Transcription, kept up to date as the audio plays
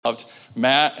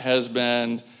Matt has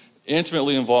been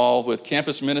intimately involved with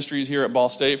campus ministries here at Ball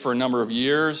State for a number of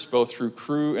years, both through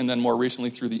Cru and then more recently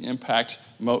through the Impact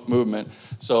movement.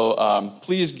 So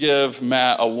please give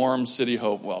Matt a warm City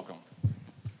Hope welcome.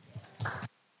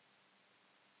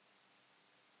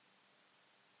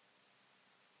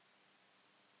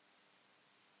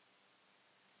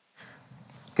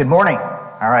 Good morning.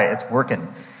 All right, it's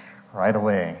working right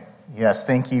away. Yes,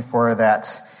 thank you for that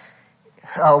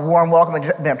warm welcome.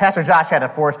 Pastor Josh had to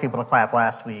force people to clap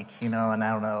last week, and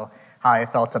I don't know how I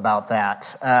felt about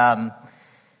that.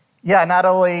 Not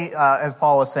only, as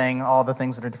Paul was saying, all the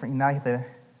things that are different, now you have to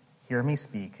hear me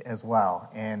speak as well.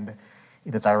 And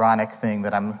it is ironic thing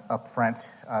that I'm up front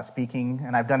speaking,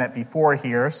 and I've done it before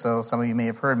here, so some of you may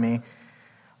have heard me.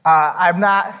 I'm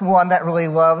not one that really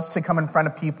loves to come in front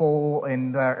of people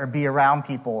and or be around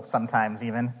people sometimes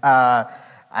even.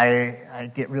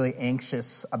 I get really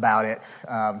anxious about it,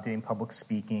 doing public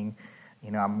speaking.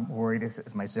 I'm worried,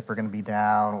 is my zipper going to be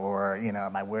down, or,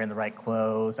 am I wearing the right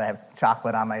clothes? I have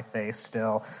chocolate on my face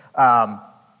still. A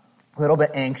little bit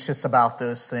anxious about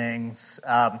those things.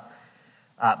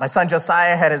 My son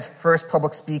Josiah had his first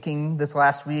public speaking this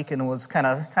last week, and it was kind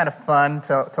of fun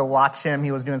to watch him.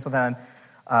 He was doing something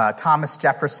on Thomas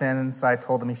Jefferson, so I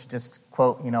told him he should just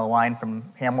quote, a line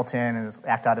from Hamilton and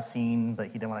act out a scene, but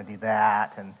he didn't want to do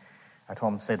that. And I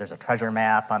told him to say there's a treasure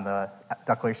map on the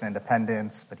Declaration of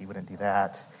Independence, but he wouldn't do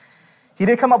that. He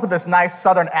did come up with this nice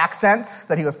Southern accent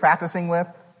that he was practicing with,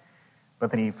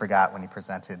 but then he forgot when he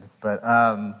presented. But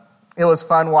it was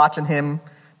fun watching him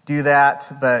do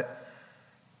that. But,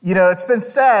 it's been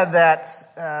said that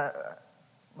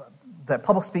that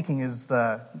public speaking is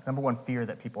the number one fear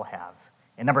that people have.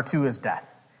 And number two is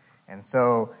death. And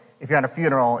so if you're on a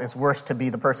funeral, it's worse to be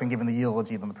the person giving the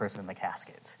eulogy than the person in the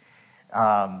casket.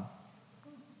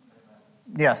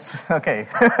 Yes, okay.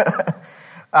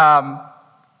 And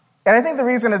I think the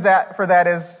reason for that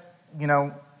is,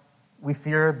 we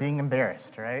fear being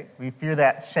embarrassed, right? We fear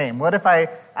that shame. What if I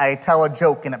tell a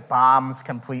joke and it bombs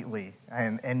completely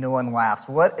and no one laughs?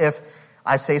 What if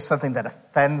I say something that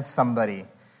offends somebody?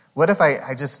 What if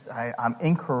I'm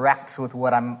incorrect with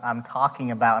what I'm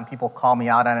talking about and people call me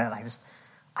out on it, and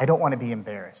I don't want to be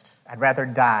embarrassed. I'd rather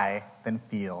die than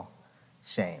feel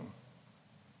shame.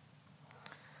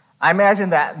 I imagine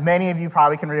that many of you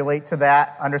probably can relate to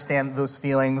that, understand those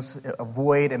feelings,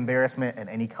 avoid embarrassment at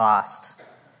any cost.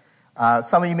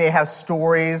 Some of you may have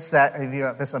stories that of you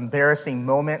have this embarrassing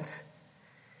moment,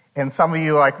 and some of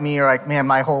you, like me, are like, man,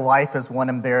 my whole life is one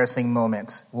embarrassing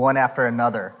moment, one after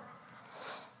another.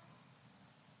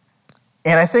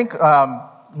 And I think,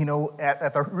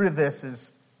 at the root of this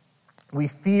is we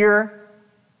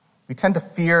tend to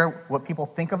fear what people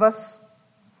think of us.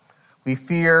 We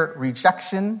fear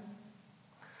rejection.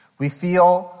 We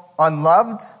feel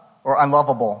unloved or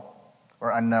unlovable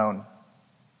or unknown.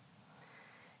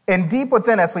 And deep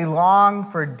within us, we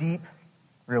long for deep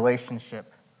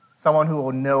relationship, someone who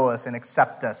will know us and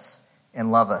accept us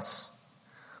and love us.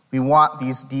 We want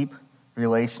these deep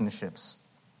relationships.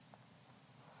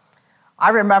 I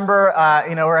remember,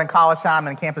 we're in college time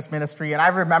and campus ministry, and I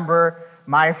remember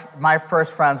my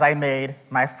first friends I made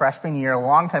my freshman year, a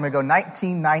long time ago,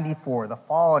 1994, the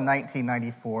fall of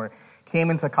 1994.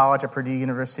 Came into college at Purdue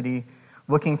University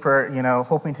looking for,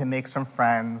 hoping to make some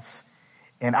friends.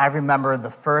 And I remember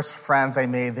the first friends I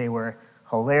made, they were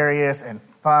hilarious and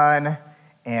fun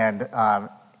and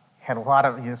had a lot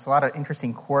of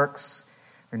interesting quirks.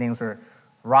 Their names were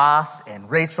Ross and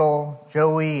Rachel,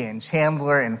 Joey and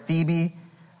Chandler and Phoebe,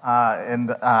 from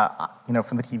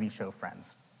the TV show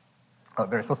Friends. Oh,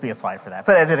 there's supposed to be a slide for that,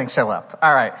 but it didn't show up.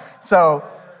 All right, so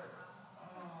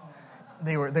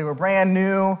they were brand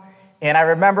new, and I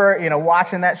remember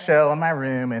watching that show in my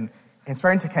room and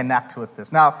starting to connect with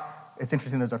this. Now, it's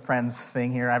interesting. There's a Friends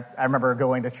thing here. I remember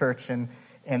going to church and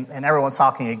everyone's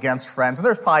talking against Friends, and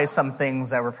there's probably some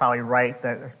things that were probably right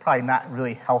that are probably not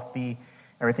really healthy.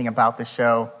 Everything about the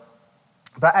show.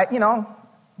 But,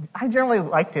 I generally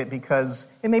liked it because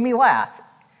it made me laugh.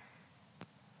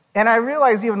 And I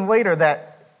realized even later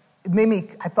that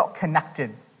I felt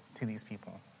connected to these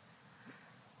people.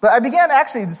 But I began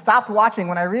actually to stop watching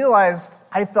when I realized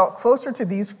I felt closer to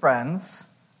these friends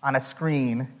on a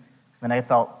screen than I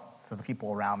felt to the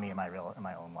people around me in my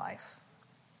own life.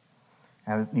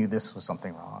 And I knew this was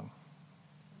something wrong.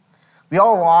 We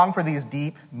all long for these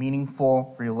deep,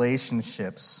 meaningful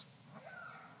relationships,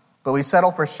 but we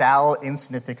settle for shallow,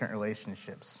 insignificant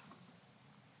relationships.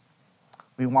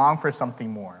 We long for something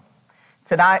more.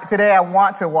 Today, I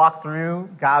want to walk through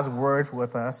God's Word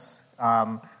with us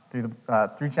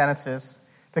through Genesis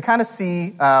to kind of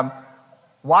see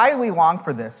why we long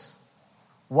for this.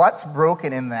 what's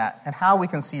broken in that, and how we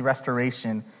can see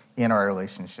restoration in our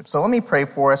relationship. So let me pray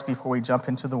for us before we jump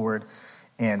into the Word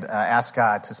and ask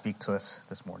God to speak to us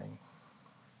this morning.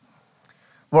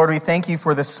 Lord, we thank you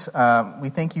for this. We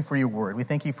thank you for your Word. We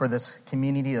thank you for this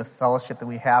community of fellowship that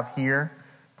we have here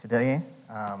today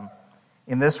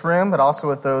in this room, but also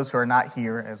with those who are not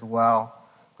here as well.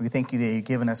 We thank you that you've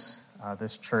given us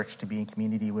this church to be in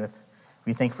community with.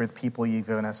 We thank you for the people you've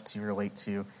given us to relate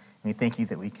to. And we thank you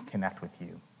that we can connect with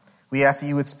you. We ask that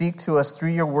you would speak to us through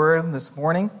your word this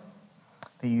morning,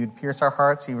 that you would pierce our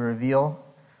hearts, you would reveal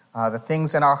the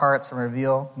things in our hearts and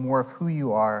reveal more of who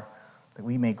you are, that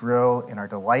we may grow in our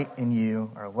delight in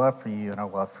you, our love for you, and our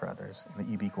love for others, and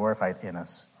that you be glorified in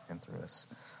us and through us.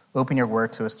 Open your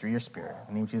word to us through your Spirit. In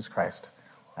the name of Jesus Christ,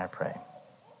 I pray.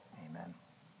 Amen.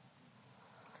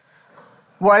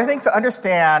 Well, I think to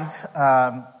understand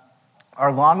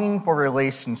our longing for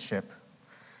relationship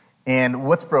and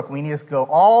what's broken, we need to go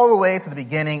all the way to the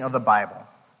beginning of the Bible.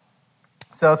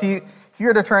 So if you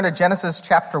were to turn to Genesis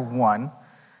chapter 1,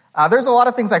 there's a lot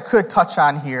of things I could touch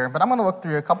on here, but I'm going to look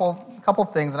through a couple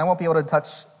things, and I won't be able to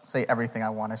say everything I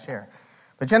want to share.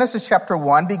 But Genesis chapter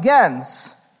 1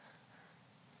 begins,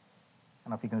 I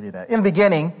don't know if you can do that. In the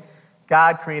beginning,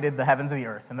 God created the heavens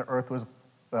and the earth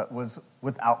was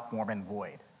without form and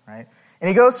void, right? And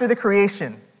he goes through the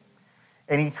creation,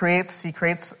 and he creates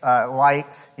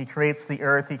light, he creates the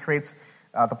earth, he creates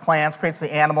the plants, creates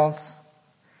the animals.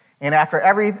 And after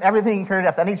everything he created,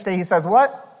 at the end of each day, he says,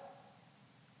 what?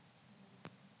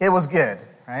 It was good,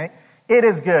 right? It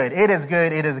is good, it is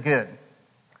good, it is good.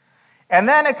 And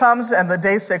then it comes, and the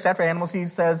day 6, after animals, he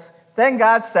says, then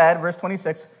God said, verse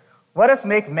 26, let us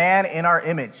make man in our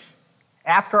image,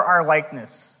 after our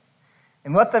likeness,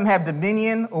 and let them have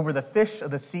dominion over the fish of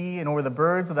the sea, and over the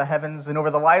birds of the heavens, and over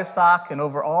the livestock, and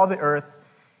over all the earth,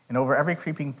 and over every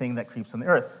creeping thing that creeps on the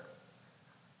earth.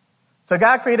 So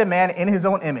God created man in his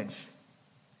own image.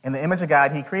 In the image of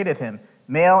God, he created him.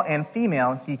 Male and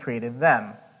female, he created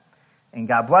them. And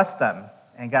God blessed them.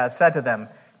 And God said to them,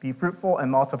 be fruitful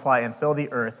and multiply and fill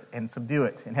the earth and subdue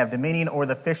it, and have dominion over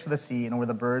the fish of the sea, and over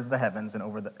the birds of the heavens, and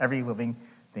over every living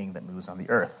thing that moves on the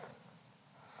earth.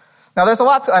 Now, there's a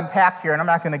lot to unpack here, and I'm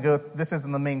not going to go, this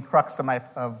isn't the main crux of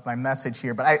my message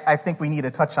here, but I think we need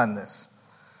to touch on this.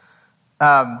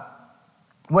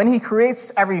 When he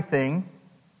creates everything,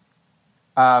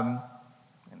 did I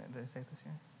say this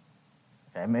here?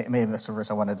 Okay, I may have missed a verse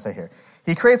I wanted to say here.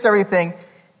 He creates everything.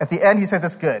 At the end, he says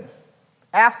it's good.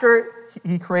 After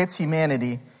he creates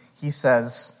humanity, he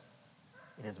says,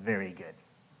 it is very good.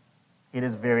 It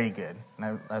is very good.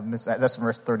 And I missed that. That's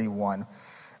verse 31.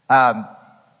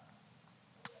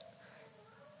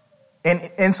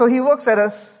 And so he looks at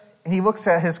us, and he looks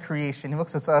at his creation. He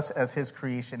looks at us as his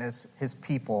creation, as his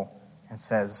people, and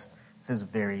says, this is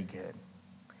very good.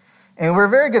 And we're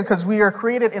very good because we are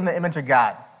created in the image of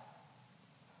God.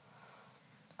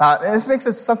 And this makes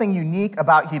us something unique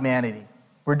about humanity.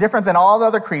 We're different than all the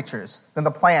other creatures, than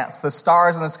the plants, the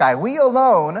stars in the sky. We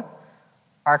alone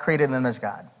are created in the image of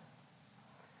God.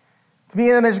 To be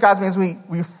in the image of God means we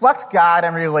reflect God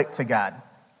and relate to God.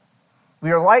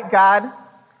 We are like God,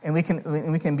 and we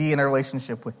can be in a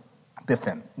relationship with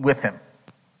him.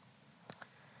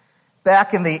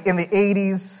 Back in the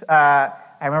 80s,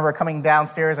 I remember coming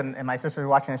downstairs, and my sister was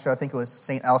watching a show, I think it was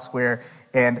St. Elsewhere,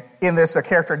 and in this, a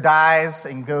character dies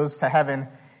and goes to heaven,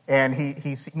 and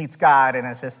he meets God, and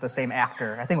it's just the same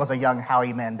actor. I think it was a young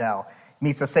Howie Mandel.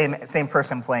 Meets the same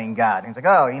person playing God. And he's like,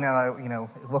 oh,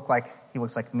 he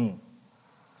looks like me.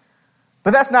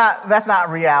 But that's not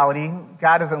reality.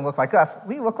 God doesn't look like us.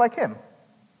 We look like him.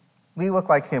 We look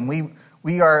like him.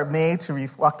 We are made to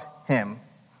reflect him,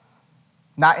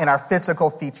 not in our physical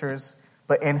features,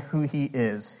 but in who he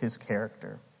is, his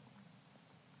character.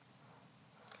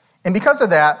 And because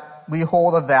of that, we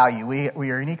hold a value.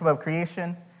 We are unique about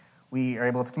creation. We are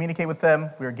able to communicate with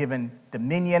them. We are given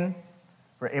dominion.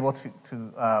 We're able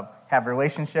to have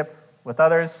relationship with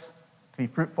others, to be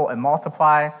fruitful and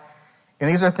multiply. And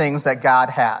these are things that God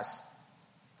has.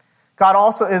 God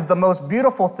also is the most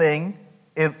beautiful thing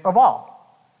of all.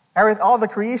 All the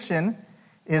creation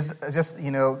is just,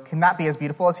 cannot be as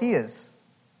beautiful as he is.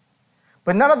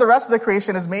 But none of the rest of the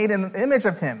creation is made in the image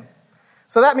of him.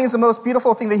 So that means the most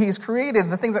beautiful thing that he's created,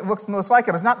 the thing that looks most like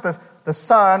him, is not the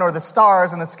sun or the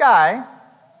stars in the sky,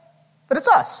 but it's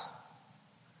us.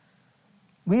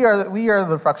 We are the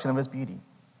reflection of his beauty.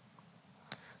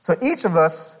 So each of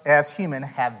us as human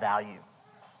have value.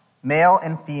 Male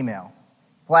and female,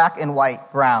 black and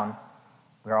white, brown.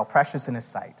 We are all precious in his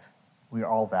sight. We are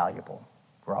all valuable.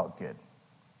 We're all good.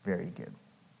 Very good.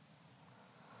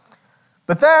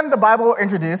 But then the Bible will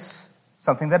introduce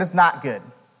something that is not good.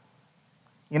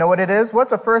 You know what it is?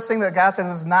 What's the first thing that God says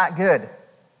is not good?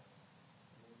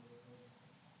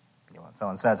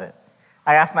 Someone says it.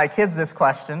 I ask my kids this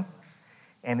question,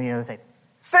 and they say,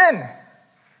 sin.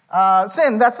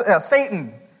 Sin, that's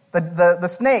Satan, the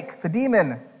snake, the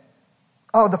demon.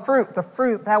 Oh, the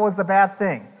fruit, that was the bad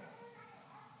thing.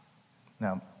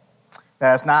 No,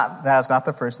 that is not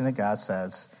the first thing that God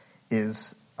says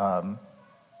is a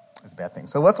bad thing.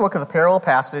 So let's look at the parallel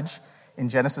passage in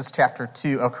Genesis chapter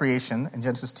 2 of creation, in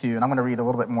Genesis 2, and I'm going to read a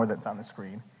little bit more that's on the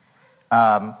screen.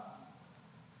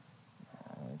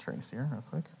 Turn here real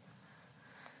quick.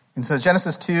 And so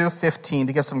Genesis 2:15,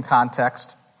 to give some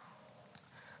context.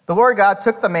 The Lord God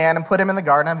took the man and put him in the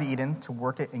Garden of Eden to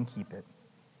work it and keep it.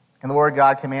 And the Lord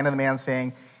God commanded the man,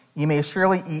 saying, "You may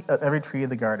surely eat of every tree of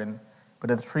the garden,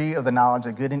 but of the tree of the knowledge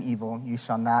of good and evil you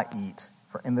shall not eat,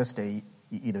 for in this day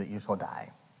you eat of it, you shall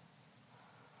die."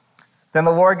 Then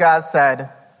the Lord God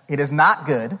said, "It is not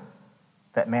good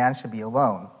that man should be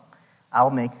alone. I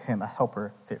will make him a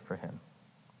helper fit for him."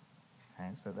 All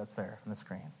right, so that's there on the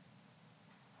screen.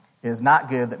 It is not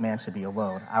good that man should be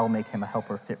alone. I will make him a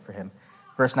helper fit for him.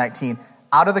 Verse 19,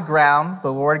 out of the ground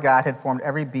the Lord God had formed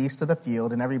every beast of the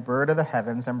field and every bird of the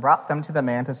heavens and brought them to the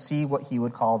man to see what he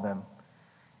would call them.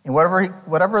 And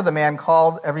whatever the man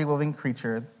called every living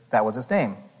creature, that was his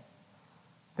name.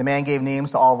 The man gave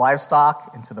names to all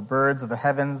livestock and to the birds of the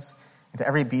heavens and to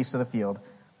every beast of the field.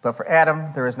 But for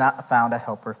Adam there is not found a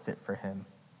helper fit for him.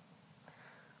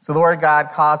 So the Lord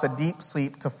God caused a deep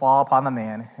sleep to fall upon the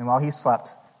man, and while he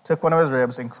slept, took one of his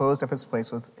ribs and closed up his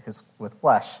place with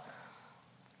flesh.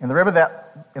 And the rib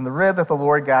that the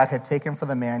Lord God had taken from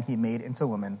the man, he made into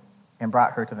woman and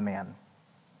brought her to the man.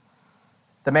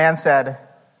 The man said,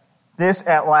 "This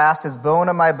at last is bone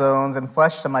of my bones and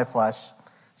flesh of my flesh.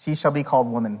 She shall be called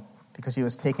woman, because she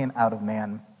was taken out of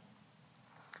man.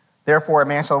 Therefore a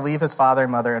man shall leave his father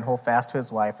and mother and hold fast to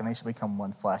his wife, and they shall become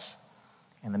one flesh.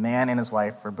 And the man and his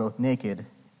wife were both naked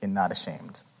and not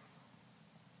ashamed."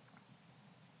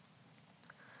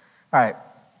 All right.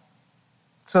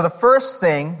 So the first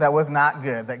thing that was not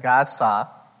good that God saw,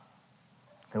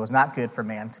 that was not good for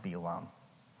man to be alone.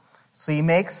 So he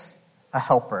makes a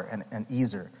helper, an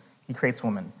ezer. He creates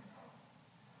woman.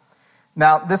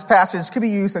 Now, this passage could be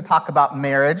used to talk about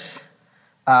marriage.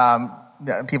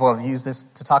 People have used this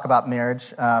to talk about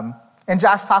marriage. And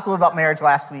Josh talked a little about marriage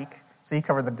last week. So he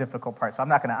covered the difficult part. So I'm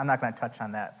not going to touch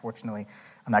on that. Fortunately,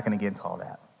 I'm not going to get into all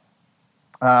that.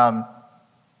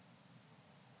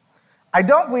 I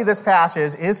don't believe this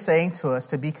passage is saying to us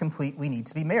to be complete, we need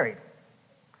to be married.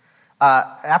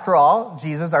 After all,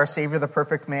 Jesus, our Savior, the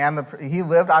perfect man, he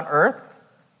lived on earth,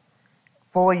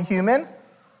 fully human,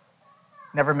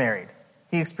 never married.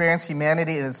 He experienced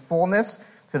humanity in its fullness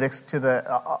to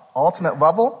the ultimate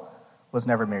level. Was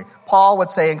never married. Paul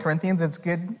would say in Corinthians, it's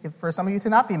good for some of you to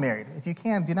not be married. If you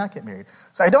can, do not get married.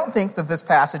 So I don't think that this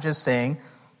passage is saying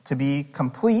to be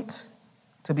complete,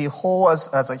 to be whole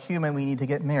as a human, we need to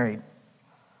get married.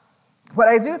 But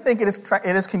I do think it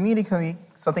is communicating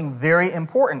something very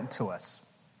important to us.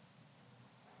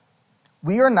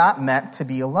 We are not meant to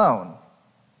be alone.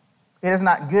 It is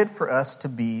not good for us to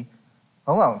be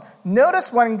alone.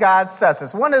 Notice when God says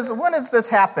this. When does this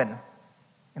happen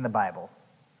in the Bible?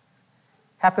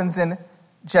 Happens in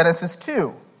Genesis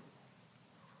 2,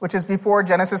 which is before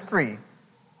Genesis 3.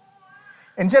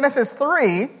 In Genesis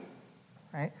 3,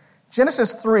 right?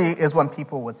 Genesis 3 is when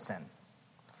people would sin.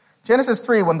 Genesis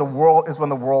 3 is when the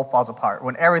world falls apart,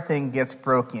 when everything gets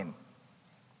broken.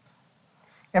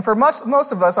 And for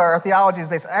most of us, our theology is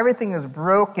based on everything is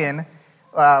broken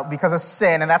because of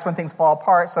sin, and that's when things fall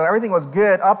apart. So everything was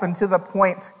good up until the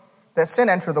point that sin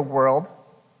entered the world.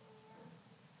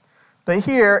 But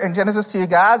here in Genesis 2,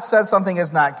 God says something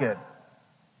is not good.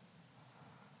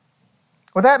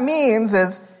 What that means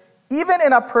is, even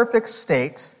in a perfect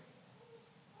state,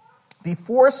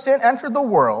 before sin entered the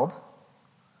world,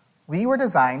 we were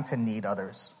designed to need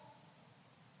others.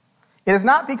 It is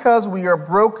not because we are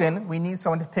broken, we need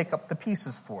someone to pick up the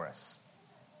pieces for us.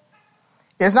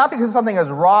 It is not because something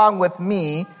is wrong with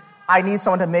me, I need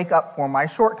someone to make up for my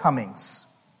shortcomings.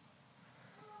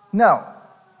 No.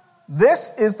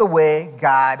 This is the way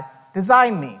God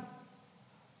designed me.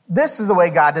 This is the way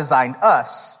God designed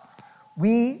us.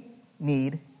 We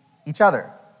need each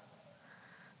other.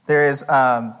 There is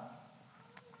an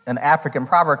African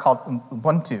proverb called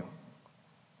Ubuntu.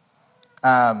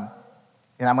 And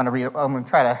I'm going to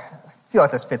try to feel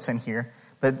like this fits in here.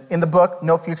 But in the book,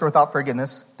 No Future Without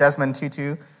Forgiveness, Desmond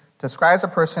Tutu describes a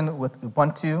person with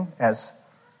Ubuntu as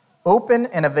open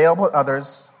and available to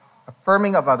others,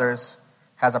 affirming of others,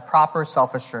 has a proper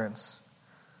self-assurance.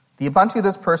 The Ubuntu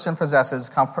this person possesses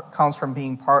comes from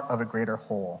being part of a greater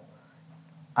whole.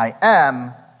 I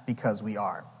am because we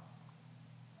are.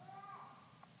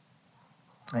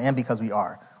 I am because we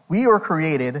are. We were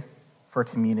created for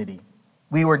community.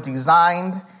 We were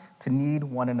designed to need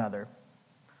one another.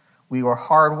 We are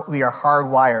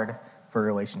hardwired for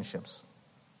relationships.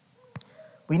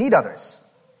 We need others.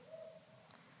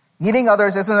 Needing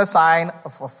others isn't a sign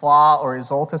of a flaw or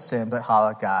result of sin, but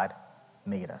how God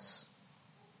made us.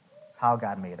 It's how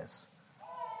God made us.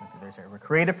 We're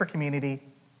created for community,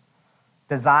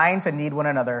 designed to need one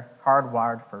another,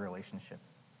 hardwired for relationship.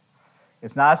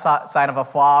 It's not a sign of a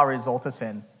flaw or result of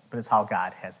sin, but it's how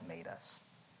God has made us.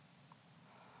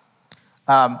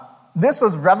 This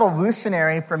was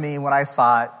revolutionary for me when I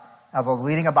saw it as I was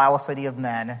leading a Bible study of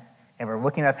men, and we're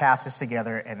looking at passages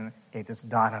together, and it just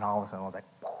dawned, and all of a sudden I was like,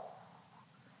 whew.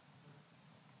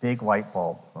 Big light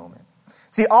bulb moment.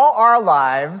 See, all our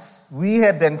lives, we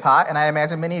have been taught, and I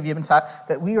imagine many of you have been taught,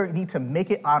 that we need to make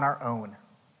it on our own.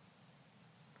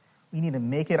 We need to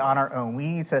make it on our own. We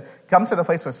need to come to the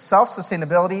place of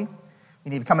self-sustainability. We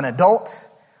need to become an adult.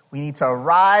 We need to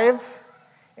arrive.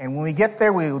 And when we get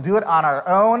there, we will do it on our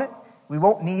own. We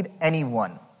won't need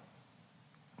anyone.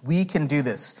 We can do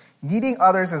this. Needing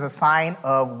others is a sign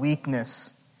of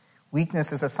weakness.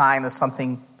 Weakness is a sign of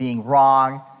something being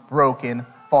wrong, broken,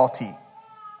 faulty.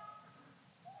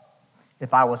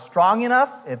 If I was strong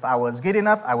enough, if I was good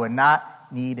enough, I would not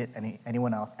need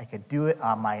anyone else. I could do it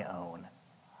on my own.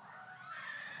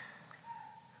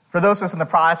 For those of us in the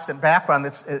Protestant background,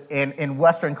 that's in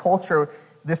Western culture,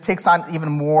 this takes on even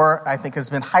more, I think, has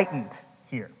been heightened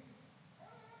here.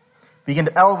 Begin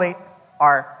to elevate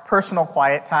our personal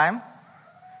quiet time,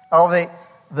 elevate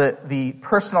the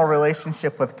personal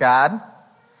relationship with God,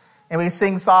 and we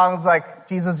sing songs like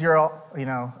 "Jesus,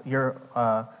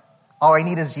 all I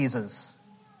need is Jesus.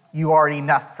 You are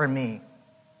enough for me."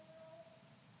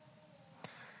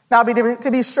 Now,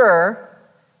 to be sure,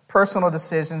 personal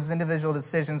decisions, individual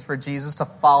decisions for Jesus to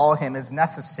follow him is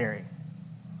necessary.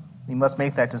 We must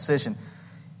make that decision.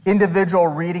 Individual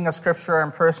reading of Scripture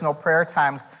and personal prayer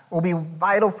times will be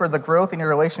vital for the growth in your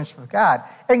relationship with God.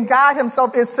 And God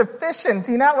himself is sufficient.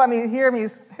 Do not let me hear me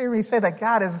say that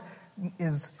God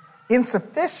is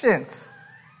insufficient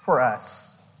for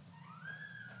us.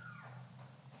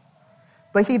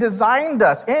 But he designed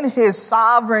us in his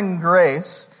sovereign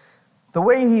grace. The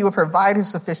way he would provide his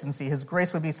sufficiency, his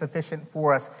grace would be sufficient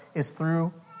for us, is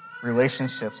through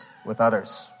relationships with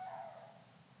others.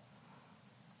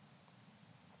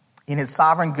 In his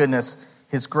sovereign goodness,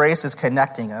 his grace is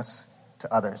connecting us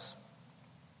to others.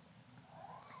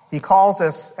 He calls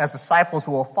us as disciples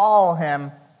who will follow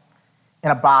him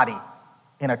in a body,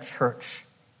 in a church,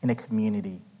 in a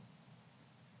community,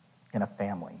 in a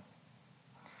family.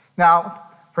 Now,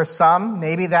 for some,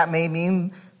 maybe that may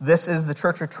mean this is the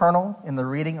church eternal in the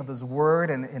reading of his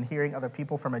word and hearing other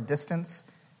people from a distance.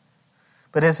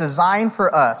 But his design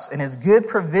for us and his good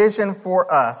provision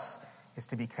for us is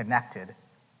to be connected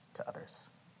to others.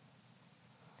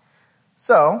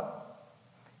 So,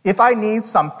 if I need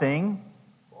something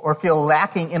or feel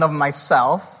lacking in of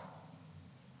myself,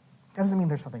 it doesn't mean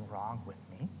there's something wrong with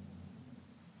me.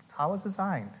 It's how I was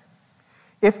designed.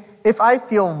 If I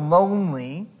feel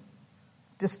lonely,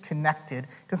 disconnected,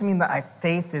 doesn't mean that my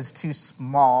faith is too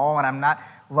small and I'm not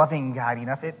loving God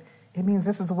enough. It means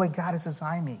this is the way God has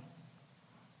designed me,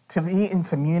 to be in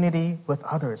community with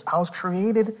others. I was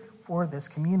created for this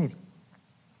community.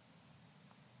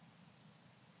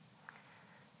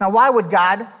 Now, why would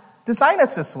God design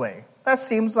us this way? That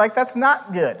seems like that's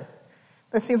not good.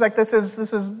 That seems like this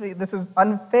is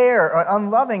unfair or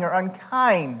unloving or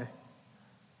unkind.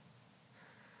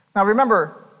 Now,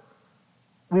 remember,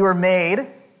 we were made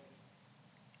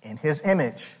in his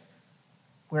image.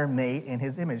 We're made in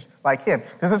his image, like him.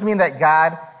 Does this mean that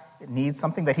God needs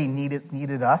something, that he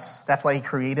needed us? That's why he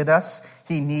created us.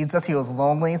 He needs us. He was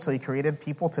lonely, so he created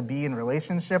people to be in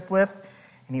relationship with.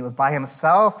 And he was by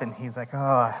himself, and he's like, oh,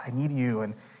 I need you.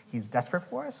 And he's desperate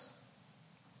for us?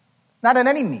 Not in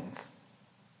any means.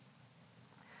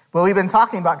 But we've been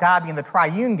talking about God being the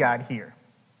triune God here.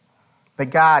 That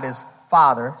God is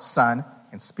Father, Son,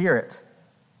 and Spirit.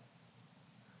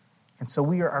 And so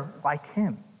we are like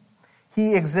him.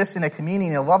 He exists in a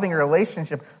community, a loving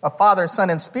relationship of Father, Son,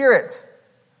 and Spirit.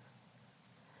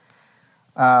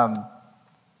 The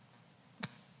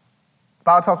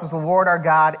Bible tells us the Lord our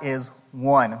God is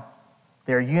one.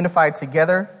 They are unified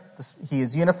together. He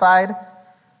is unified.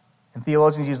 And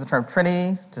theologians use the term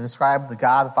Trinity to describe the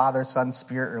God, the Father, Son,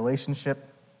 Spirit relationship.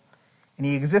 And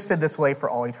he existed this way for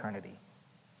all eternity.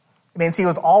 It means he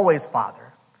was always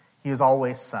Father. He was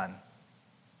always Son.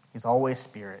 He's always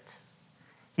spirit.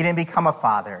 He didn't become a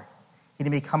father. He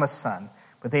didn't become a son.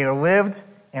 But they lived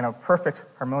in a perfect,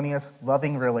 harmonious,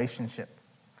 loving relationship.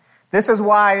 This is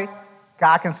why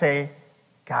God can say,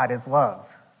 God is love.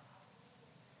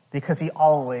 Because he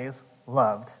always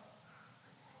loved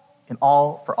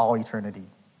for all eternity.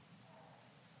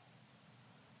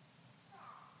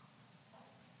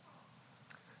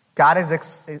 God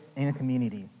is in a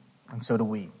community, and so do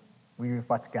we. We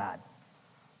reflect God.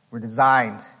 We're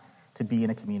designed to be in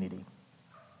a community.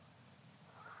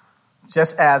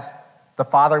 Just as the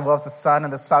Father loves the Son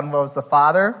and the Son loves the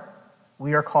Father,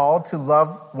 we are called to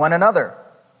love one another.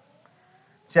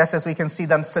 Just as we can see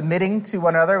them submitting to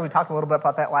one another, we talked a little bit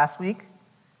about that last week,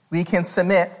 we can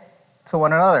submit to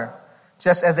one another.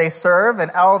 Just as they serve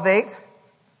and elevate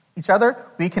each other,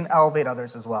 we can elevate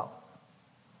others as well.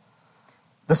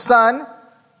 The Son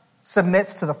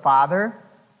submits to the Father.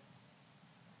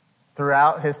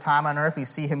 Throughout his time on earth, we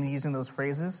see him using those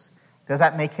phrases. Does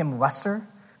that make him lesser?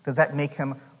 Does that make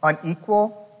him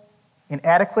unequal,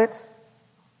 inadequate?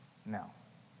 No.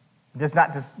 It does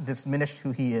not diminish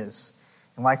who he is.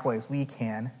 And likewise, we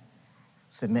can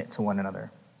submit to one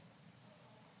another.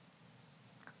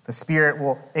 The Spirit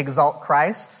will exalt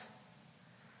Christ,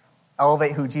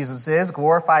 elevate who Jesus is,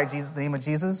 glorify the name of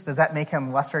Jesus. Does that make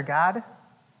him lesser God?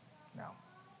 No.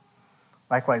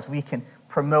 Likewise, we can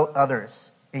promote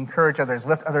others, encourage others,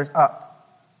 lift others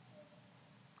up,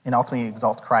 and ultimately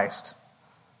exalt Christ.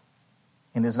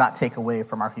 And does not take away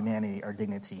from our humanity, our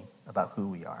dignity about who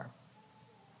we are.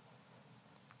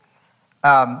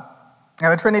 Now,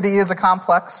 the Trinity is a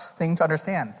complex thing to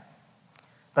understand.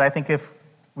 But I think if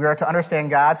we are to understand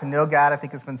God, to know God, I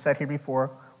think it's been said here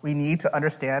before, we need to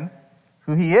understand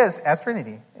who he is as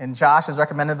Trinity. And Josh has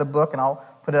recommended the book, and I'll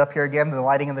put it up here again, The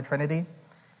Lighting of the Trinity.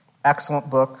 Excellent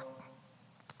book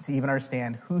to even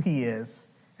understand who he is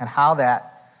and how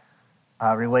that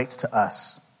relates to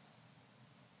us.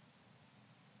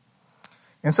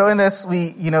 And so in this,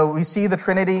 we see the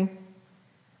Trinity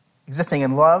existing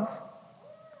in love,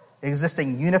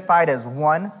 existing unified as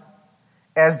one,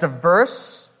 as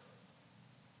diverse.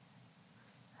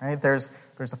 Right? There's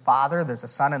the Father, there's the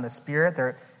Son, and the Spirit.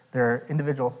 They're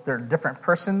individual. They're different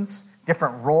persons,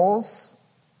 different roles,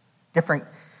 different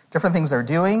things they're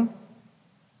doing.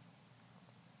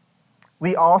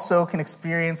 We also can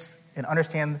experience and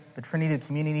understand the Trinity of the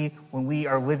community when we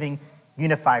are living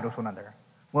unified with one another.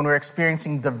 When we're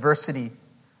experiencing diversity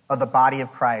of the body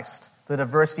of Christ, the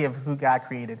diversity of who God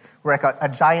created. We're like a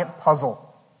giant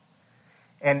puzzle.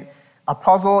 And a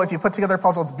puzzle, if you put together a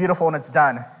puzzle, it's beautiful when it's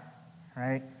done,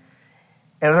 right?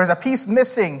 And if there's a piece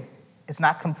missing, it's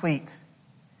not complete.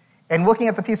 And looking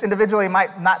at the piece individually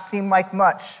might not seem like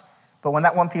much, but when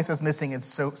that one piece is missing, it's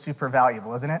so super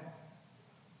valuable, isn't it?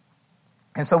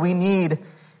 And so we need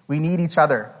each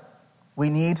other. We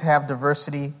need to have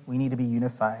diversity. We need to be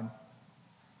unified.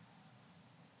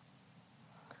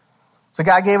 So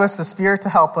God gave us the Spirit to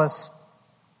help us.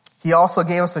 He also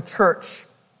gave us a church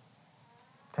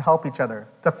to help each other,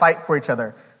 to fight for each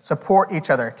other, support each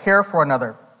other, care for one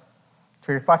another,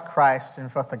 to reflect Christ and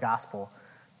reflect the gospel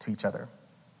to each other.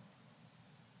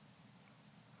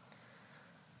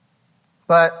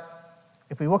 But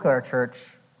if we look at our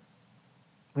church,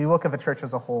 we look at the church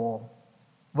as a whole,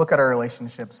 look at our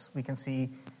relationships, we can see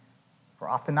we're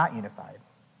often not unified.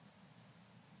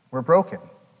 We're broken.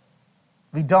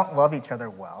 We don't love each other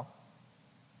well.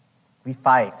 We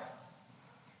fight.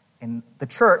 And the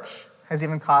church has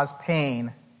even caused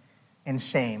pain and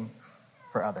shame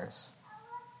for others.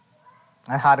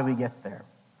 And how do we get there?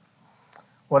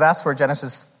 Well, that's where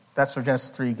Genesis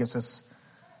 3 gives us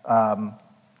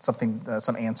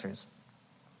some answers.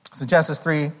 So Genesis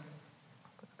 3,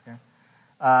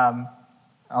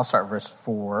 I'll start verse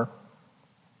 4.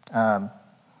 The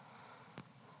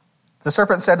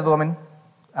serpent said to the woman,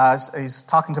 he's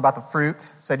talking about the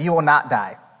fruit, said, "You will not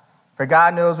die. For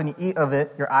God knows when you eat of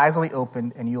it, your eyes will be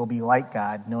opened, and you will be like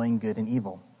God, knowing good and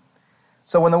evil."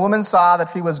 So when the woman saw the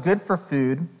tree was good for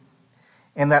food,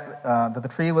 and that the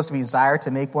tree was to be desired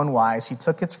to make one wise, she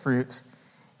took its fruit,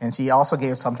 and she also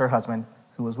gave some to her husband,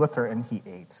 who was with her, and he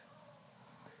ate.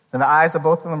 Then the eyes of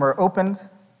both of them were opened,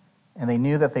 and they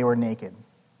knew that they were naked.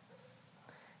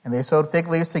 And they sewed fig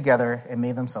leaves together and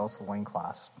made themselves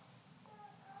loincloths.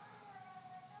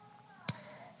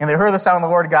 And they heard the sound of the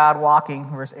Lord God walking,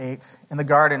 verse 8, in the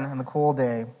garden in the cool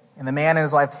day. And the man and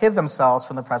his wife hid themselves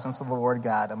from the presence of the Lord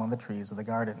God among the trees of the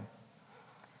garden.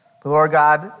 The Lord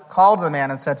God called to the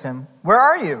man and said to him, "Where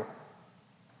are you?"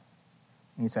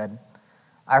 And he said,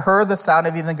 "I heard the sound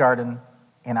of you in the garden,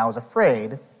 and I was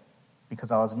afraid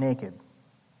because I was naked,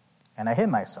 and I hid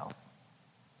myself."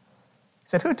 He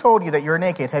said, "Who told you that you're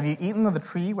naked? Have you eaten of the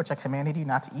tree which I commanded you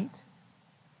not to eat?"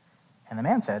 And the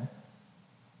man said,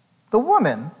 "The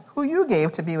woman who you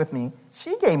gave to be with me,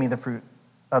 she gave me the fruit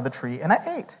of the tree, and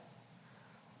I ate."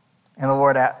 And the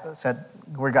Lord God said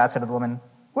to the woman,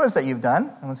 "What is that you've done?"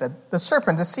 And the woman said, "The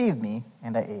serpent deceived me,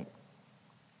 and I ate."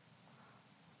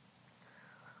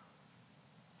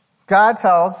 God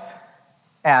tells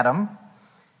Adam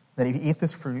that if you eat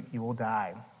this fruit, you will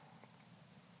die.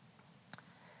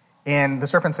 And the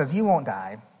serpent says, "You won't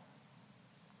die."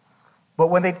 But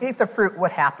when they eat the fruit,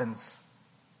 what happens?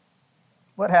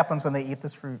 What happens when they eat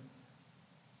this fruit?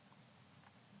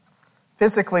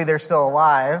 Physically, they're still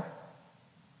alive,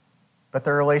 but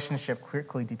their relationship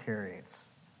quickly deteriorates.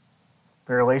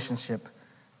 Their relationship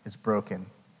is broken.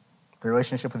 Their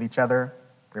relationship with each other,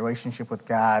 their relationship with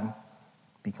God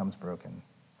becomes broken.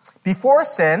 Before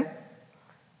sin,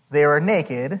 they were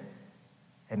naked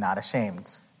and not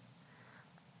ashamed.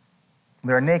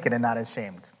 They were naked and not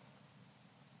ashamed.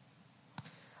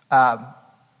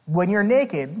 When you're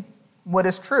naked, what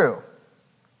is true?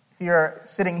 If you're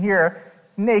sitting here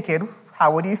naked,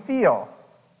 how would you feel?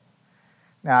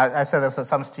 Now, I said this with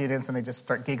some students, and they just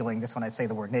start giggling just when I say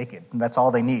the word naked. And that's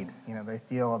all they need. They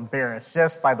feel embarrassed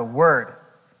just by the word.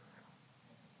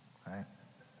 Right?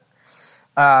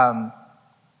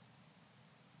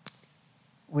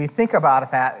 We think about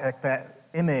that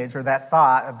image or that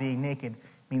thought of being naked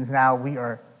means now we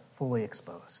are fully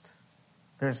exposed.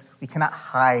 We cannot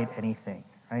hide anything.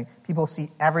 Right? People see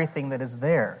everything that is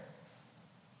there.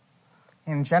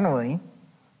 And generally,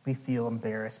 we feel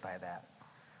embarrassed by that.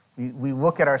 We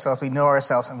look at ourselves, we know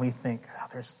ourselves, and we think,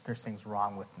 there's things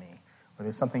wrong with me. Or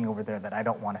there's something over there that I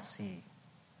don't want to see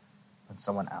in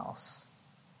someone else.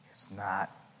 It's not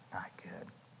good.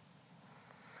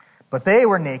 But they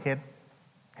were naked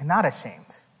and not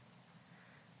ashamed.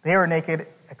 They were naked,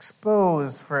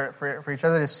 exposed for each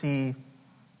other to see,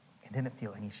 and didn't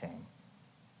feel any shame.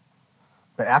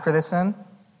 But after this sin,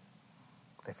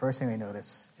 the first thing they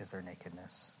notice is their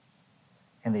nakedness.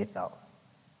 And they felt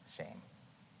shame.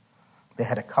 They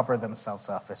had to cover themselves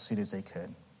up as soon as they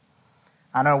could.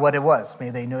 I don't know what it was.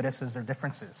 Maybe they noticed their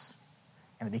differences,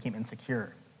 and they became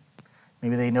insecure.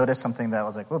 Maybe they noticed something that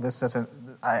was like, this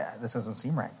doesn't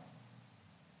seem right.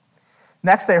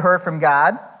 Next, they heard from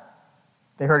God.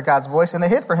 They heard God's voice, and they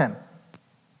hid for him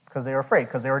because they were afraid,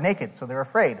 because they were naked, so they were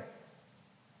afraid.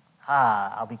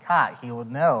 I'll be caught. He will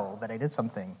know that I did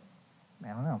something. I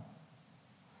don't know.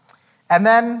 And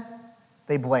then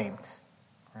they blamed,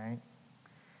 right?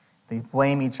 They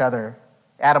blame each other.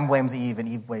 Adam blames Eve, and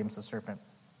Eve blames the serpent.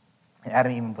 And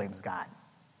Adam even blames God,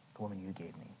 the woman you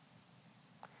gave me.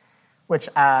 Which,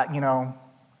 I don't know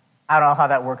how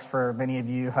that works for many of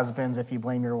you husbands. If you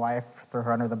blame your wife, throw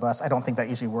her under the bus. I don't think that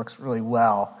usually works really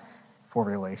well for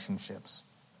relationships.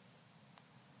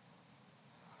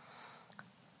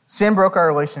 Sin broke our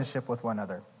relationship with one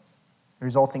another,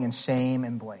 resulting in shame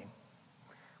and blame.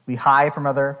 We hide from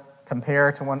other, compare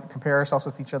ourselves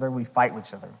with each other. We fight with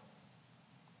each other.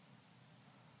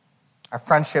 Our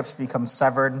friendships become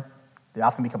severed. They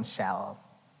often become shallow.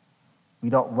 We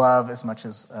don't love as much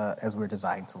as we're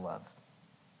designed to love.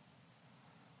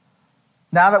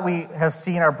 Now that we have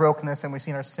seen our brokenness and we've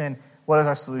seen our sin, what is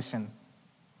our solution?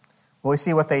 Well, we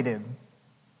see what they did.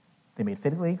 They made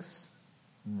fig leaves,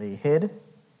 they hid,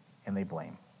 and they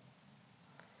blame.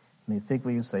 They made fig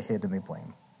leaves, they hid, and they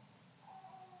blame.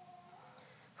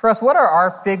 For us, what are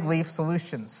our fig leaf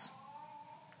solutions?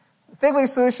 Fig leaf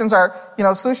solutions are,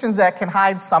 solutions that can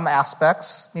hide some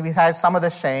aspects, maybe hide some of the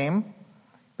shame,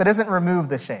 but doesn't remove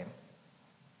the shame.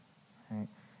 Right?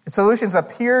 The solutions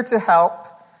appear to help,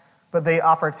 but they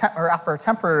offer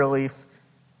temporary relief,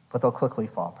 but they'll quickly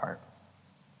fall apart.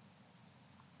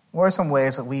 What are some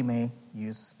ways that we may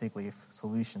use fig leaf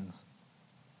solutions?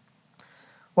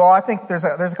 Well, I think there's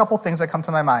a couple things that come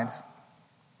to my mind.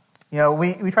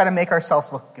 We try to make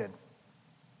ourselves look good.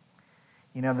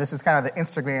 This is kind of the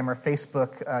Instagram or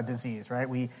Facebook disease, right?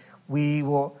 We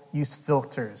will use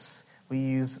filters. We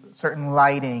use certain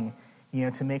lighting,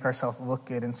 to make ourselves look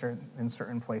good in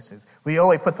certain places. We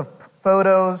always put the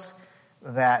photos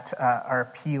that are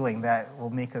appealing, that will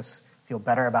make us feel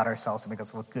better about ourselves and make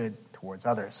us look good towards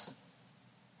others,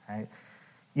 right?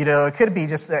 It could be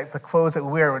just the clothes that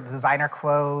we wear, designer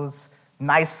clothes,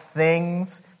 nice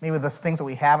things, maybe the things that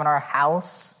we have in our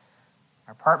house,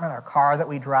 our apartment, our car that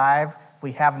we drive. If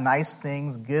we have nice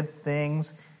things, good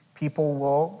things, people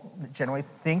will generally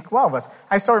think well of us.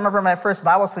 I still remember my first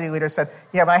Bible study leader said,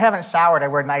 when I haven't showered, I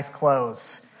wear nice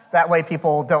clothes. That way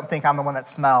people don't think I'm the one that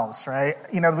smells, right?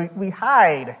 We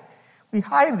hide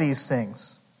these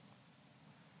things.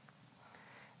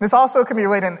 This also can be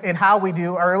related in how we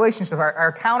do our relationships. Our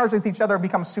encounters with each other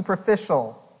become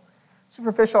superficial.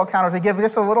 Superficial encounters. We give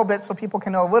just a little bit so people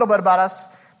can know a little bit about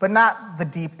us, but not the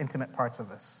deep, intimate parts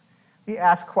of us. We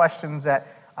ask questions that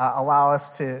allow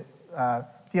us to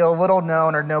feel a little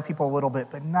known or know people a little bit,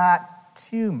 but not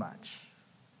too much.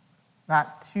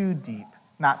 Not too deep.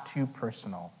 Not too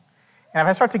personal. And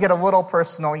if I start to get a little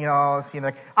personal,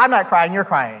 like, I'm not crying, you're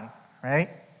crying,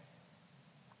 right?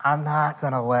 I'm not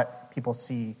going to let people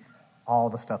see all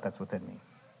the stuff that's within me.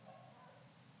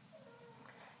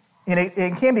 And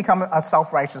it can become a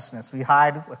self-righteousness. We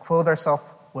clothe ourselves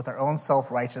with our own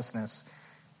self-righteousness,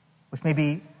 which may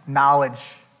be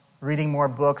knowledge, reading more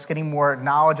books, getting more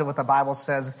knowledge of what the Bible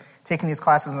says, taking these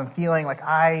classes and feeling like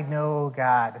I know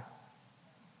God.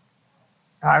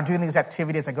 I'm doing these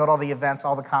activities. I go to all the events,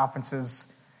 all the conferences.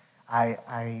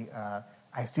 I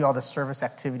do all the service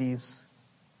activities.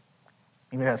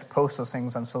 Maybe I just post those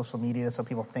things on social media so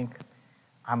people think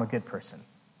I'm a good person.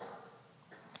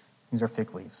 These are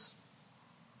fig leaves.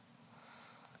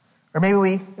 Or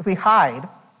maybe if we hide,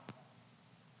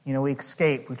 we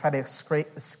escape. We try to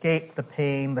escape the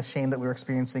pain, the shame that we're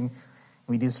experiencing, and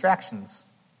we do distractions.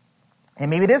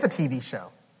 And maybe it is a TV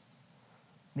show.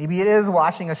 Maybe it is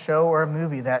watching a show or a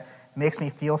movie that makes me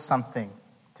feel something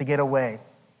to get away.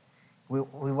 We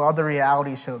love the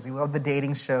reality shows. We love the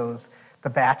dating shows, The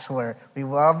Bachelor. We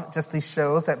love just these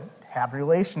shows that have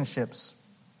relationships.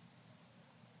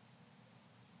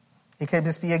 It could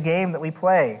just be a game that we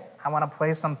play. I want to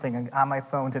play something on my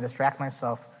phone to distract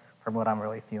myself from what I'm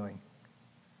really feeling.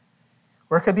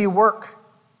 Or it could be work.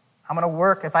 I'm going to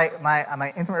work. If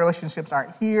my intimate relationships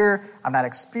aren't here, I'm not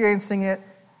experiencing it,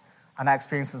 I'm not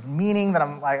experiencing this meaning that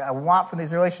I want from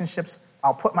these relationships,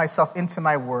 I'll put myself into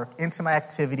my work, into my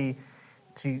activity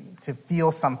to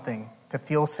feel something, to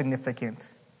feel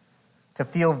significant, to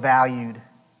feel valued,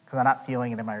 because I'm not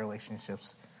feeling it in my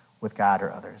relationships with God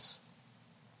or others.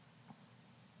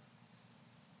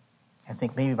 And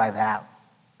think maybe by that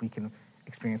we can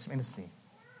experience some intimacy.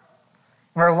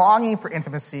 We're longing for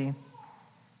intimacy,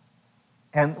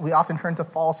 and we often turn to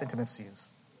false intimacies,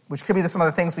 which could be some of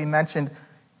the things we mentioned.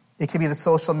 It could be the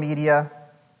social media,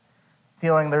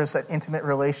 feeling there's an intimate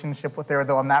relationship with there,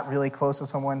 though I'm not really close to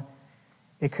someone.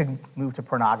 It could move to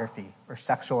pornography or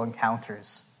sexual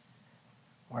encounters,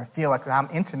 where I feel like I'm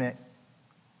intimate,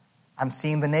 I'm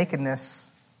seeing the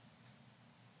nakedness,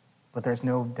 but there's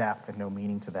no depth and no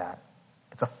meaning to that.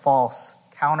 It's a false,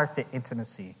 counterfeit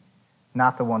intimacy,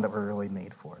 not the one that we're really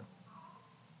made for.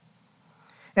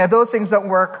 And if those things don't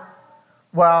work,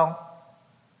 well,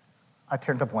 I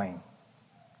turn to blame.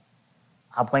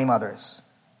 I'll blame others.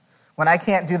 When I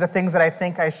can't do the things that I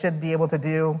think I should be able to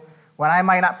do, when I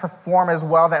might not perform as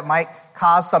well, that might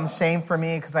cause some shame for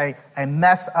me because I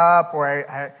mess up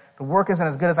or the work isn't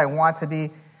as good as I want to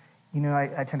be,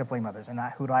 I tend to blame others. And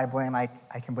who do I blame? I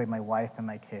can blame my wife and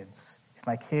my kids. If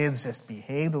my kids just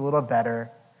behaved a little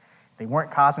better, they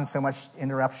weren't causing so much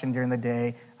interruption during the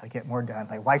day, I'd get more done.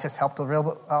 My wife just helped a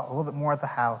little bit more at the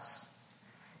house.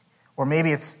 Or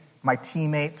maybe it's my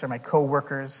teammates or my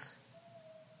coworkers.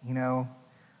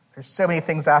 There's so many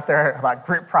things out there about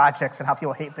group projects and how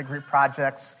people hate the group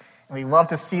projects. And we love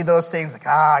to see those things like,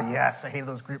 yes, I hate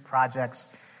those group projects.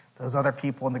 Those other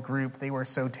people in the group, they were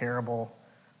so terrible.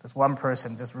 This one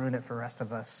person just ruined it for the rest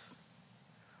of us.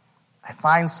 I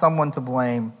find someone to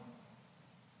blame.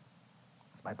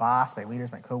 It's my boss, my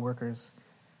leaders, my coworkers,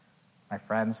 my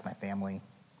friends, my family.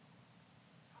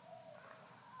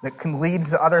 That can lead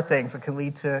to other things. It can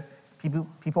lead to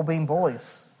people being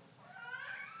bullies.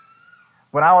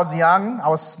 When I was young, I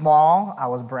was small, I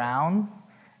was brown,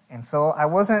 and so I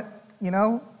wasn't,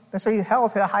 necessarily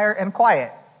held to a higher and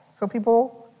quiet. So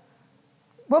people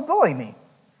would bully me.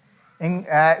 And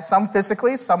some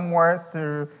physically, some more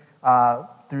through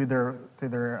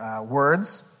their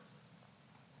words.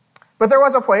 But there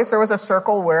was a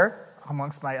circle where,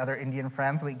 amongst my other Indian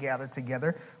friends, we gathered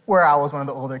together, where I was one of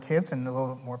the older kids and a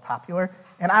little bit more popular,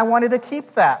 and I wanted to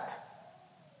keep that.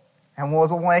 And what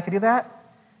was one way I could do that?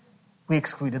 We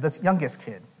excluded this youngest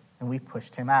kid, and we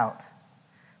pushed him out.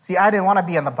 See, I didn't want to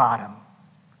be on the bottom,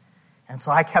 and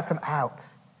so I kept him out.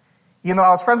 Even though I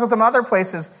was friends with him other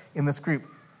places in this group,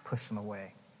 pushed him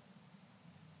away.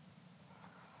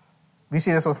 We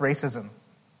see this with racism.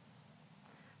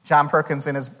 John Perkins,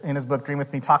 in his book, Dream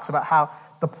With Me, talks about how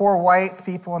the poor white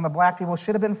people and the black people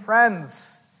should have been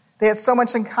friends. They had so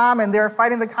much in common. They were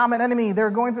fighting the common enemy. They were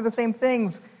going through the same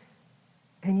things.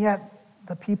 And yet,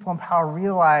 the people in power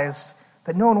realized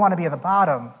that no one wanted to be at the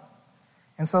bottom.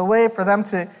 And so the way for them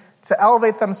to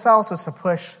elevate themselves was to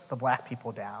push the black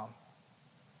people down.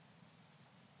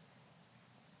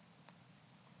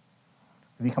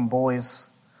 We become bullies.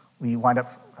 We wind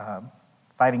up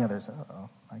fighting others. Uh-oh,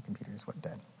 my computer just went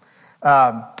dead.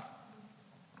 Give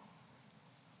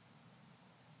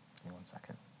me 1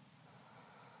 second.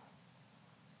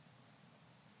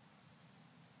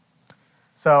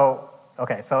 So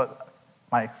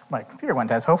my computer went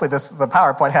dead. So hopefully the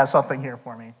PowerPoint has something here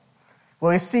for me. What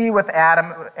we see with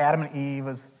Adam and Eve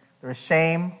was there was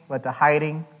shame, led to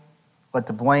hiding, led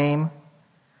to blame,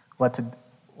 led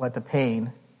to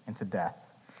pain, and to death.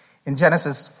 In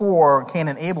Genesis 4, Cain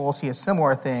and Abel will see a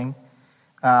similar thing.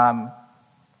 Can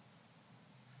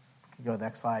you go to the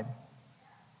next slide?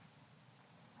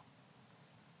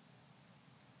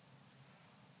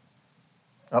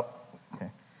 Oh,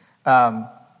 okay.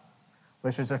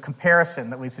 Which is a comparison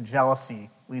that leads to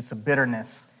jealousy, leads to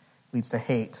bitterness, leads to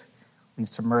hate, leads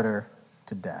to murder,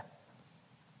 to death.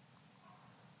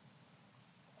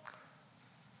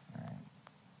 All right.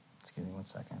 Excuse me 1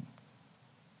 second.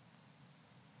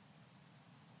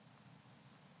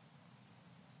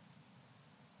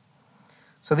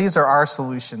 So these are our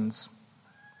solutions.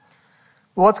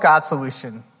 Well, what's God's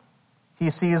solution? He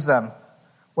sees them.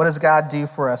 What does God do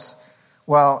for us?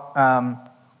 Well,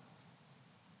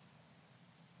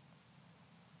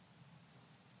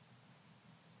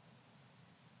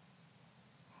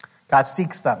 God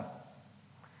seeks them.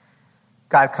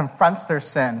 God confronts their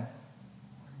sin.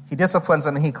 He disciplines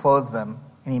them and he clothes them,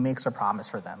 and he makes a promise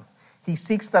for them. He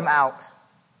seeks them out.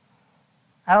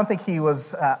 I don't think he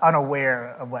was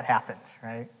unaware of what happened,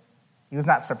 right? He was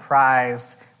not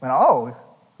surprised when,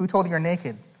 who told you you're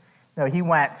naked? No, he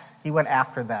went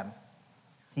after them.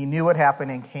 He knew what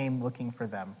happened and came looking for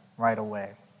them right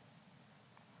away.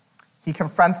 He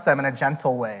confronts them in a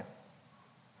gentle way.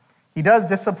 He does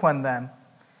discipline them,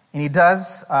 and he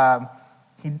does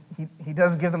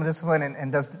give them discipline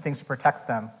and does things to protect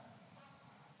them,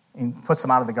 and puts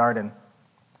them out of the garden.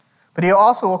 But he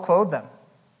also will clothe them.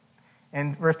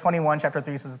 In verse 21, chapter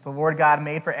 3 says, the Lord God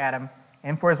made for Adam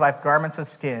and for his wife garments of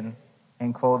skin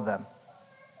and clothed them.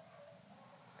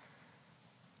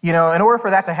 In order for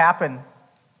that to happen,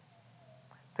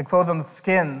 to clothe them with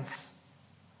skins,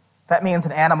 that means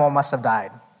an animal must have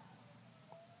died.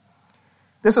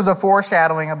 This was a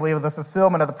foreshadowing, I believe, of the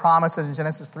fulfillment of the promises in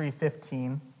Genesis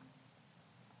 3:15.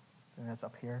 And that's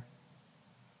up here.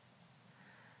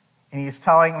 And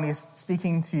when he's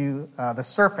speaking to the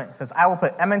serpent, he says, I will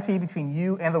put enmity between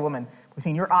you and the woman,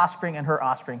 between your offspring and her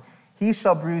offspring. He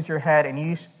shall bruise your head, and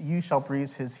you shall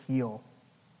bruise his heel.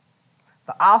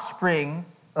 The offspring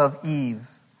of Eve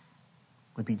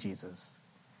would be Jesus.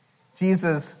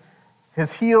 Jesus,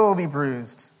 his heel will be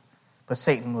bruised, but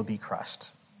Satan will be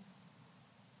crushed.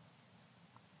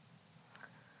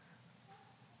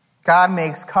 God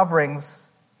makes coverings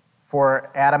for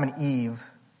Adam and Eve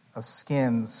of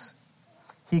skins.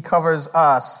 He covers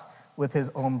us with his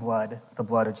own blood. The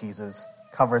blood of Jesus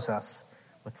covers us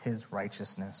with his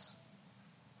righteousness.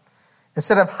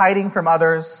 Instead of hiding from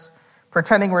others,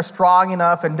 pretending we're strong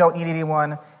enough and don't need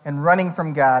anyone, and running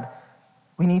from God,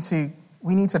 we need to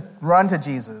run to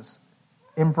Jesus,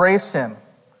 embrace him,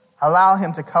 allow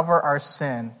him to cover our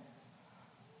sin.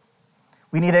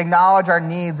 We need to acknowledge our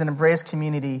needs and embrace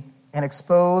community and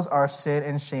expose our sin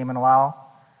and shame and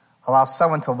allow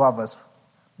someone to love us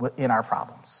in our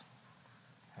problems.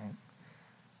 Right?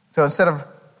 So instead of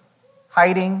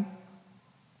hiding,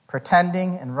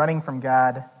 pretending, and running from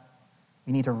God,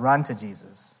 we need to run to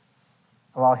Jesus,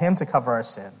 allow him to cover our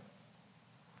sin,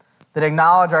 then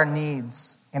acknowledge our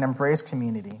needs and embrace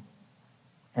community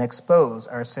and expose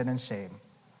our sin and shame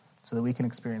so that we can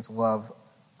experience love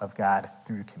of God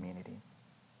through community.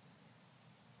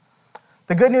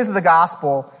 The good news of the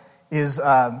gospel is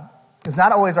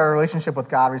not always our relationship with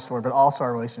God restored, but also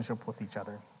our relationship with each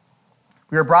other.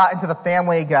 We are brought into the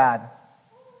family of God.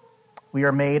 We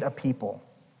are made a people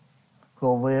who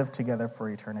will live together for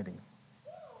eternity.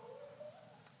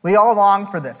 We all long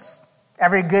for this.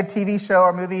 Every good TV show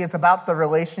or movie is about the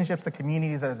relationships, the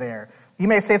communities that are there. You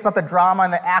may say it's about the drama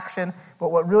and the action,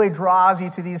 but what really draws you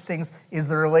to these things is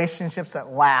the relationships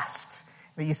that last,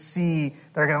 that you see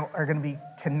that are going to be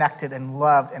connected and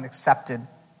loved and accepted.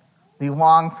 We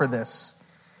long for this.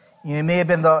 It may have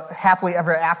been the happily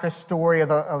ever after story of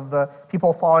the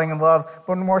people falling in love,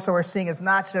 but more so we're seeing it's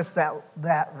not just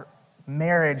that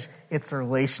marriage, it's a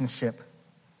relationship.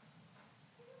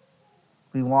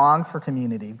 We long for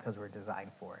community because we're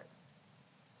designed for it.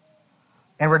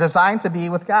 And we're designed to be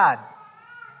with God.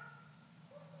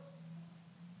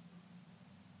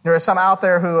 There are some out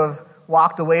there who have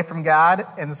walked away from God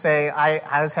and say, I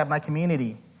just have my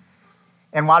community.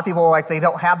 And a lot of people, they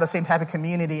don't have the same type of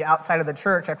community outside of the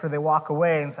church after they walk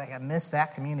away and say, I miss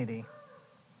that community.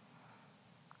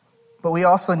 But we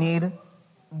also need,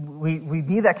 we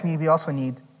need that community. We also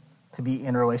need to be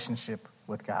in a relationship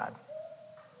with God.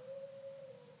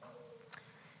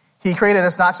 He created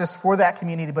us not just for that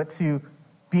community, but to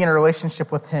be in a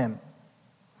relationship with him,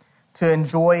 to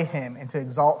enjoy him and to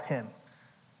exalt him.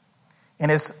 And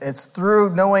it's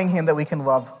through knowing him that we can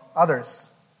love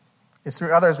others. It's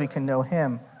through others we can know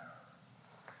him.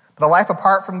 But a life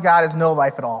apart from God is no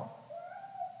life at all.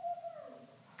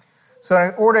 So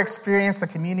in order to experience the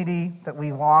community that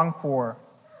we long for,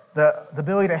 the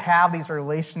ability to have these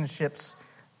relationships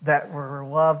that we're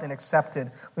loved and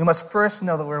accepted, we must first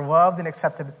know that we're loved and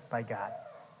accepted by God.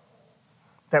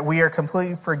 That we are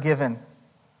completely forgiven.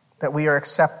 That we are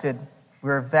accepted.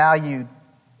 We are valued.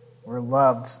 We're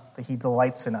loved. That he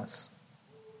delights in us.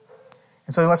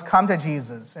 And so we must come to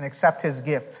Jesus and accept his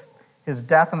gift, his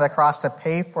death on the cross to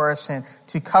pay for our sin,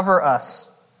 to cover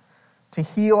us, to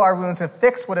heal our wounds, and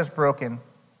fix what is broken.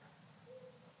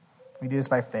 We do this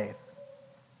by faith.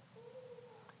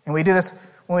 And we do this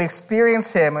when we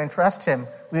experience him and trust him.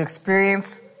 We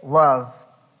experience love.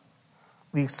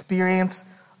 We experience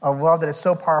a love that is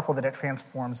so powerful that it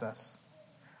transforms us.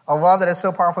 A love that is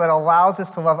so powerful that allows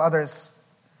us to love others.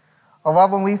 A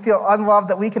love when we feel unloved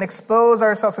that we can expose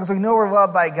ourselves because we know we're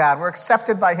loved by God. We're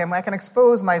accepted by him. I can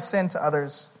expose my sin to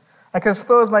others. I can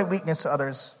expose my weakness to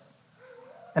others.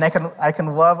 And I can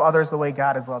love others the way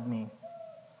God has loved me.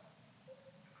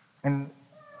 And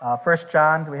 1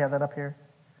 John, do we have that up here?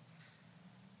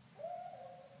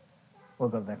 We'll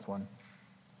go to the next one.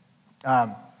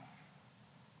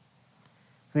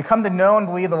 We come to know and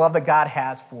believe the love that God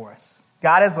has for us.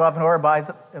 God is love, and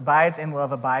whoever abides in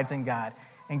love abides in God,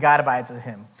 and God abides in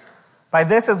him. By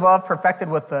this is love perfected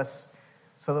with us,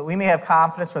 so that we may have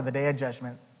confidence for the day of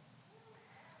judgment.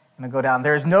 And I go down.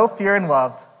 There is no fear in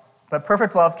love, but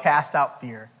perfect love casts out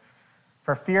fear.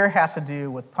 For fear has to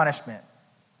do with punishment.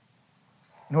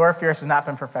 And whoever fears has not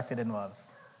been perfected in love.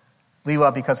 We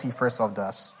love because he first loved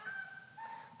us.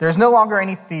 There is no longer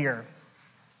any fear.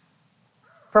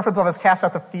 Perfect love has cast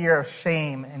out the fear of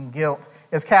shame and guilt.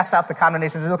 It has cast out the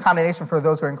condemnation. There's no condemnation for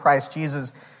those who are in Christ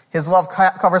Jesus. His love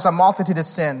covers a multitude of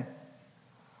sin.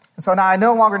 And so now I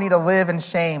no longer need to live in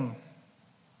shame.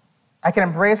 I can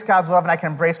embrace God's love and I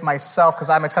can embrace myself because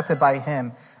I'm accepted by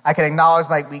him. I can acknowledge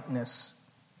my weakness.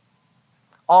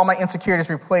 All my insecurities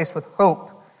replaced with hope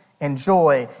and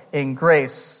joy and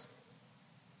grace.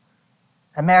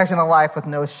 Imagine a life with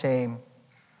no shame.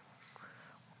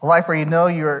 A life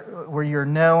where you're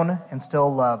known and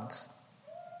still loved.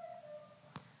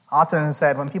 Often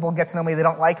said, when people get to know me, they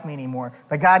don't like me anymore.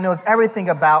 But God knows everything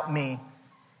about me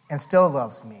and still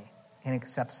loves me and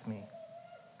accepts me.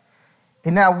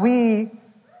 And now we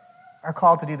are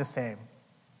called to do the same.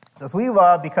 It says we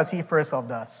love because he first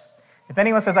loved us. If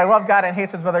anyone says, I love God and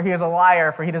hates his brother, he is a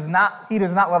liar, for he does not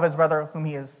love his brother whom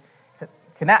he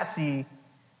cannot see,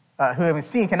 whom he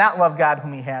seen, cannot love God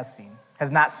whom he has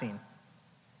not seen.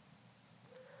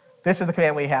 This is the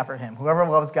command we have for him. Whoever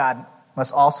loves God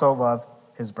must also love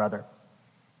his brother.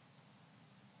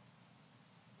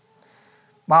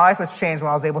 My life was changed when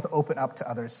I was able to open up to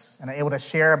others and able to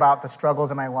share about the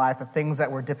struggles in my life, the things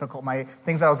that were difficult,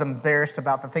 things that I was embarrassed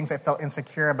about, the things I felt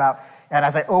insecure about. And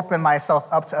as I opened myself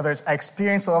up to others, I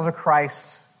experienced the love of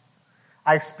Christ.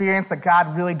 I experienced that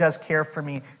God really does care for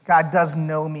me. God does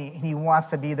know me, and he wants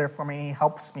to be there for me, and he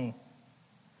helps me.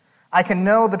 I can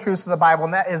know the truths of the Bible,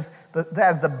 and that is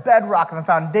the bedrock and the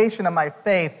foundation of my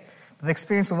faith. But the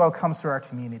experience of love comes through our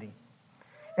community.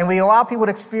 And we allow people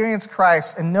to experience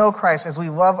Christ and know Christ as we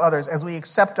love others, as we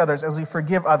accept others, as we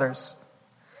forgive others,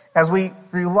 as we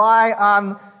rely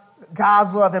on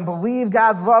God's love and believe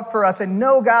God's love for us and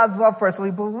know God's love for us. And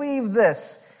we believe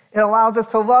this. It allows us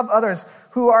to love others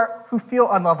who feel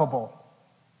unlovable.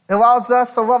 It allows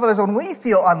us to love others when we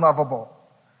feel unlovable.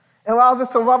 It allows us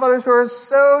to love others who are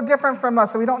so different from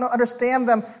us that we don't understand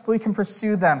them, but we can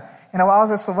pursue them. And it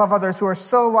allows us to love others who are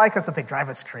so like us that they drive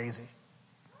us crazy.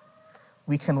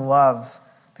 We can love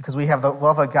because we have the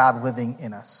love of God living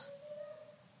in us.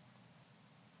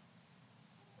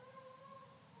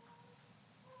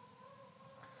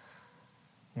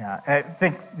 Yeah, and I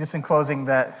think just in closing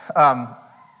that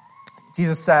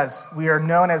Jesus says we are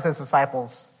known as his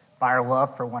disciples by our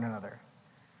love for one another.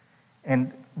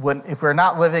 And if we're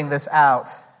not living this out,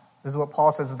 this is what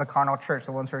Paul says is the carnal church,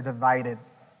 the ones who are divided.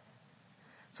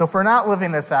 So if we're not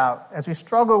living this out,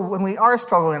 when we are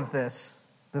struggling with this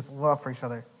love for each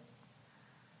other,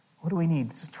 what do we need?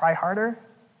 Just try harder?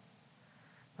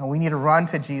 No, we need to run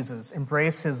to Jesus,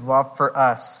 embrace his love for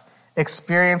us,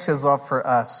 experience his love for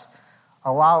us,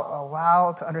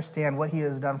 allow to understand what he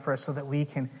has done for us so that we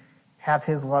can have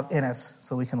his love in us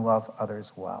so we can love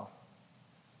others well.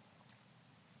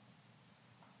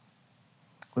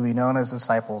 We'll be known as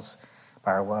disciples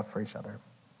by our love for each other.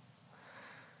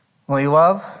 When we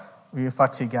love, we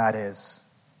reflect who God is.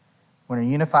 When we're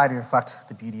unified, we reflect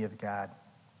the beauty of God.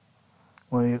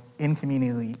 When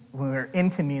we're in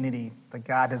community that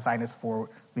God designed us for,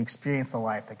 we experience the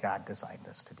life that God designed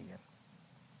us to be in.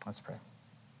 Let's pray.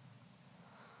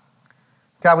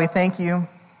 God, we thank you.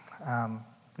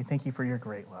 We thank you for your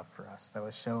great love for us that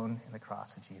was shown in the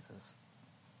cross of Jesus.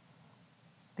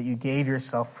 That you gave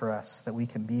yourself for us, that we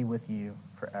can be with you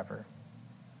forever.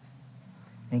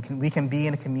 And we can be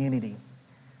in a community,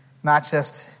 not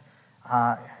just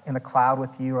in the cloud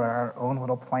with you or our own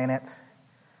little planet,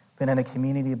 but in a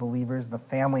community of believers, the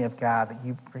family of God, that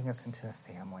you bring us into a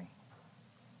family.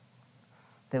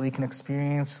 That we can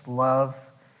experience love,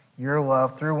 your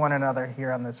love, through one another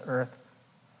here on this earth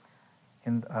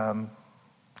and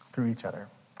through each other.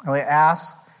 And we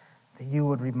ask that you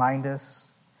would remind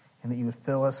us and that you would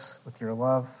fill us with your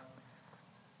love,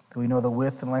 that we know the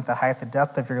width and length, the height, the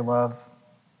depth of your love,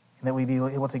 and that we'd be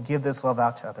able to give this love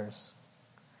out to others,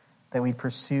 that we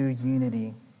pursue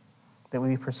unity, that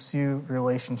we pursue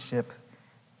relationship,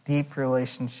 deep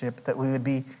relationship, that we would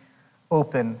be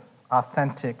open,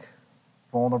 authentic,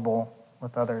 vulnerable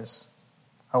with others.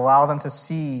 Allow them to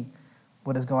see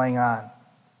what is going on.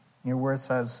 Your word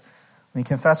says, when we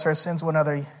confess our sins to one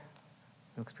another,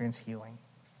 we experience healing.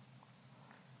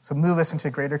 So move us into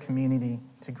greater community,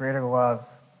 to greater love.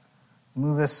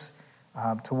 Move us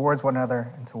towards one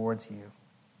another and towards you.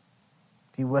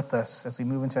 Be with us as we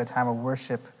move into a time of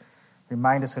worship.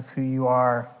 Remind us of who you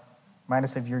are. Remind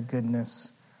us of your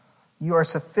goodness. You are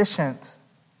sufficient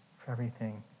for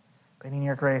everything. But in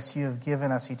your grace, you have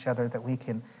given us each other that we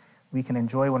can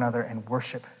enjoy one another and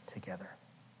worship together.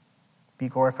 Be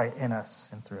glorified in us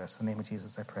and through us. In the name of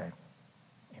Jesus, I pray.